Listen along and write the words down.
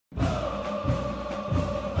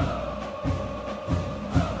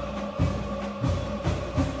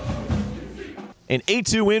An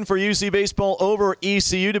 8-2 win for UC Baseball over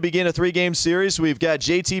ECU to begin a three-game series. We've got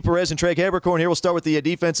JT Perez and Trey Habercorn here. We'll start with the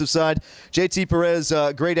defensive side. JT Perez,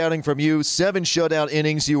 great outing from you. 7 shutout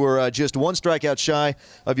innings. You were just 1 strikeout shy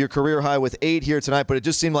of your career high with 8 here tonight, but it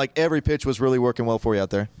just seemed like every pitch was really working well for you out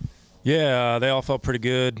there. Yeah, they all felt pretty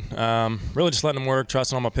good. Really just letting them work,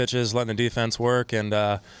 trusting on my pitches, letting the defense work, and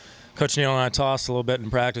Coach Neal and I tossed a little bit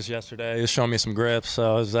in practice yesterday. He was showing me some grips,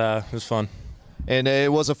 so it was fun. And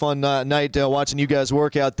it was a fun night watching you guys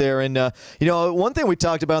work out there. And, one thing we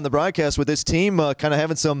talked about in the broadcast with this team kind of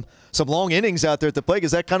having some long innings out there at the plate, is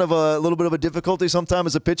that kind of a little bit of a difficulty sometimes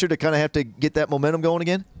as a pitcher to kind of have to get that momentum going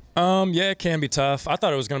again? Yeah, it can be tough. I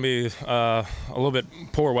thought it was going to be a little bit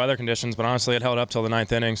poor weather conditions, but honestly it held up till the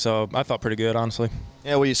 9th inning, so I felt pretty good, honestly.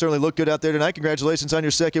 Yeah, well, you certainly look good out there tonight. Congratulations on your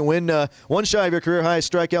second win. 1 shy of your career-high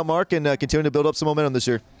strikeout mark, and continuing to build up some momentum this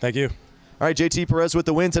year. Thank you. All right, JT Perez with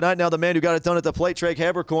the win tonight. Now the man who got it done at the plate, Trey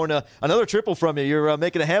Habercorn. Another triple from you. You're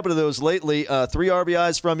making a habit of those lately. 3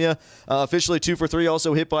 RBIs from you. Officially 2 for 3.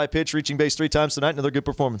 Also hit by a pitch, reaching base 3 times tonight. Another good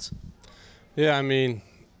performance. Yeah, I mean,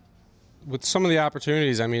 with some of the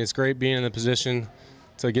opportunities, I mean, it's great being in the position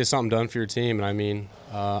to get something done for your team. And I mean,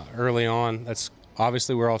 early on, that's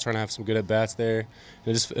obviously we're all trying to have some good at bats there.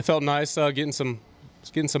 It felt nice getting some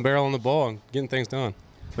barrel on the ball and getting things done.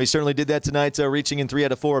 We certainly did that tonight, reaching in 3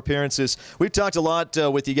 out of 4 appearances. We've talked a lot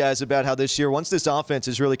with you guys about how this year, once this offense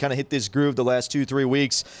has really kind of hit this groove the last 2-3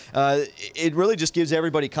 weeks, it really just gives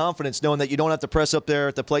everybody confidence knowing that you don't have to press up there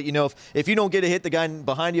at the plate. You know, if you don't get a hit, the guy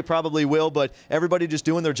behind you probably will, but everybody just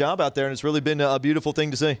doing their job out there, and it's really been a beautiful thing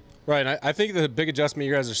to see. Right. I think the big adjustment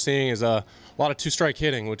you guys are seeing is a lot of 2-strike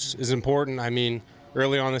hitting, which is important. I mean,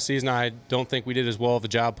 early on in the season, I don't think we did as well of a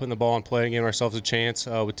job putting the ball in play and giving ourselves a chance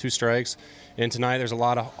with 2 strikes. And tonight there's a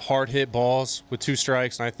lot of hard-hit balls with 2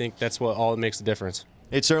 strikes, and I think that's what all makes the difference.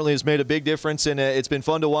 It certainly has made a big difference, and it's been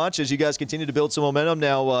fun to watch as you guys continue to build some momentum.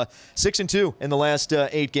 Now 6-2 in the last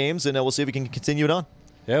 8 games, and we'll see if we can continue it on.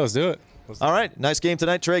 Yeah, let's do it. All right, nice game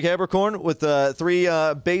tonight. Trey Habercorn with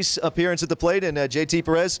 3 base appearance at the plate, and JT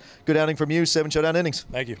Perez, good outing from you, 7 shutout innings.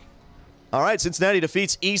 Thank you. All right, Cincinnati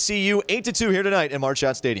defeats ECU 8-2 here tonight at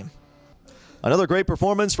Marchot Stadium. Another great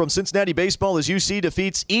performance from Cincinnati baseball as UC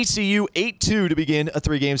defeats ECU 8-2 to begin a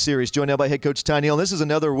 3-game series. Joined now by head coach Ty Neal. This is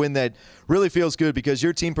another win that really feels good because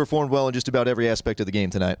your team performed well in just about every aspect of the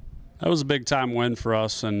game tonight. That was a big-time win for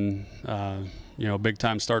us, and a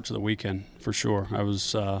big-time start to the weekend for sure. That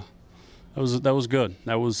was good.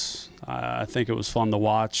 I think it was fun to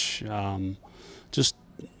watch. Just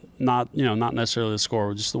not necessarily the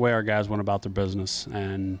score, just the way our guys went about their business,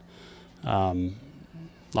 and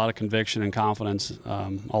a lot of conviction and confidence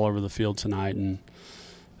all over the field tonight, and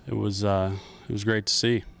it was great to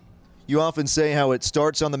see. You often say how it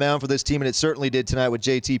starts on the mound for this team, and it certainly did tonight with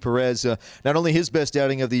JT Perez. Not only his best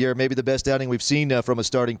outing of the year, maybe the best outing we've seen from a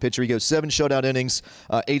starting pitcher. He goes 7 shutout innings,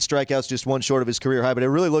 8 strikeouts, just 1 short of his career high, but it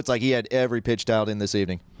really looked like he had every pitch dialed in this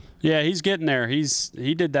evening. Yeah, he's getting there.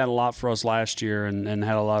 He did that a lot for us last year and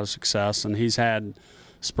had a lot of success, and he's had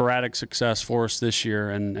sporadic success for us this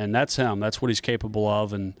year, and that's him. That's what he's capable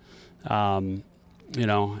of, and I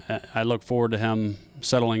look forward to him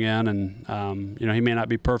settling in, and he may not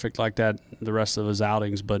be perfect like that the rest of his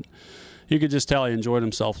outings, but you could just tell he enjoyed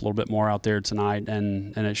himself a little bit more out there tonight,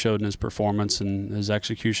 and it showed in his performance and his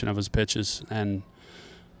execution of his pitches, and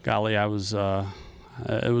golly, it was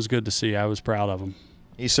good to see. I was proud of him.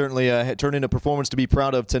 He certainly turned in a performance to be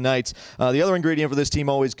proud of tonight. The other ingredient for this team,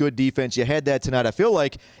 always good defense. You had that tonight. I feel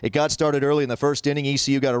like it got started early in the first inning.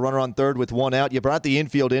 ECU got a runner on third with 1 out. You brought the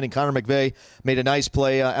infield in, and Connor McVeigh made a nice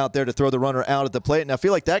play out there to throw the runner out at the plate. And I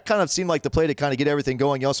feel like that kind of seemed like the play to kind of get everything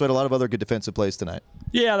going. You also had a lot of other good defensive plays tonight.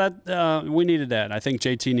 Yeah, we needed that. I think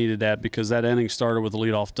JT needed that because that inning started with a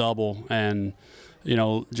leadoff double, and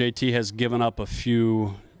JT has given up a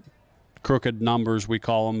few crooked numbers, we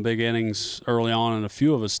call them, big innings early on in a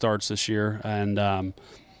few of his starts this year, and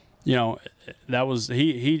that was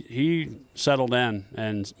he settled in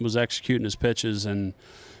and was executing his pitches, and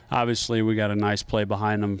obviously we got a nice play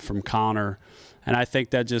behind him from Connor, and I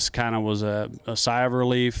think that just kind of was a sigh of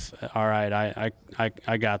relief. All right,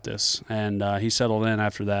 I got this, and he settled in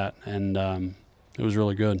after that, and it was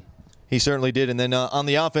really good. He certainly did. And then on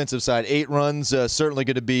the offensive side, 8 runs, certainly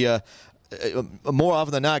going to be more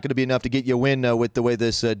often than not going to be enough to get you a win with the way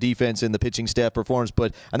this defense and the pitching staff performs.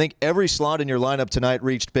 But I think every slot in your lineup tonight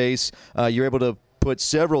reached base. You're able to put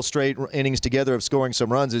several straight innings together of scoring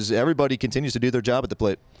some runs as everybody continues to do their job at the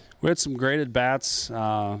plate. We had some great at-bats,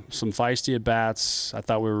 some feisty at-bats. I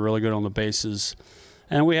thought we were really good on the bases.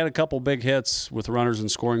 And we had a couple big hits with runners in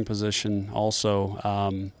scoring position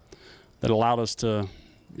also that allowed us to,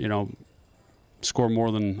 score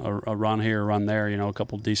more than a run here, a run there. You know, a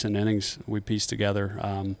couple decent innings we pieced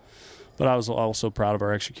together. But I was also proud of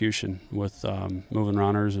our execution with moving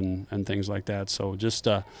runners and things like that. So just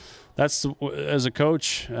that's as a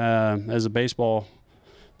coach, as a baseball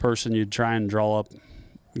person, you'd try and draw up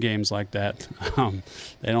games like that.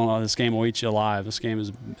 They don't know this game will eat you alive. This game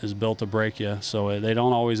is built to break you. So they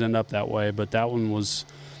don't always end up that way. But that one was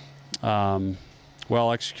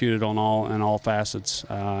well executed on all facets.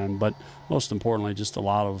 But most importantly, just a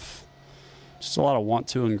lot of want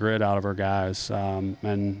to and grit out of our guys.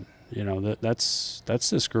 And you know, that's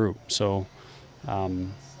this group. So we're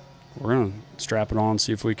going to strap it on and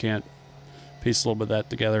see if we can't piece a little bit of that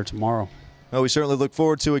together tomorrow. Well, we certainly look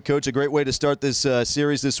forward to it, Coach. A great way to start this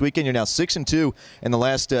series this weekend. You're now 6-2 in the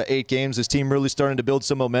last 8 games. This team really starting to build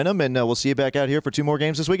some momentum, and we'll see you back out here for 2 more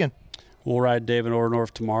games this weekend. We'll ride David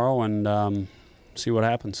Orndorff tomorrow and see what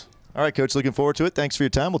happens. All right, Coach. Looking forward to it. Thanks for your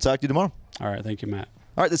time. We'll talk to you tomorrow. All right. Thank you, Matt.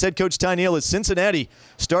 All right, this head coach Ty Neal as Cincinnati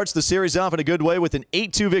starts the series off in a good way with an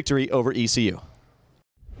 8-2 victory over ECU.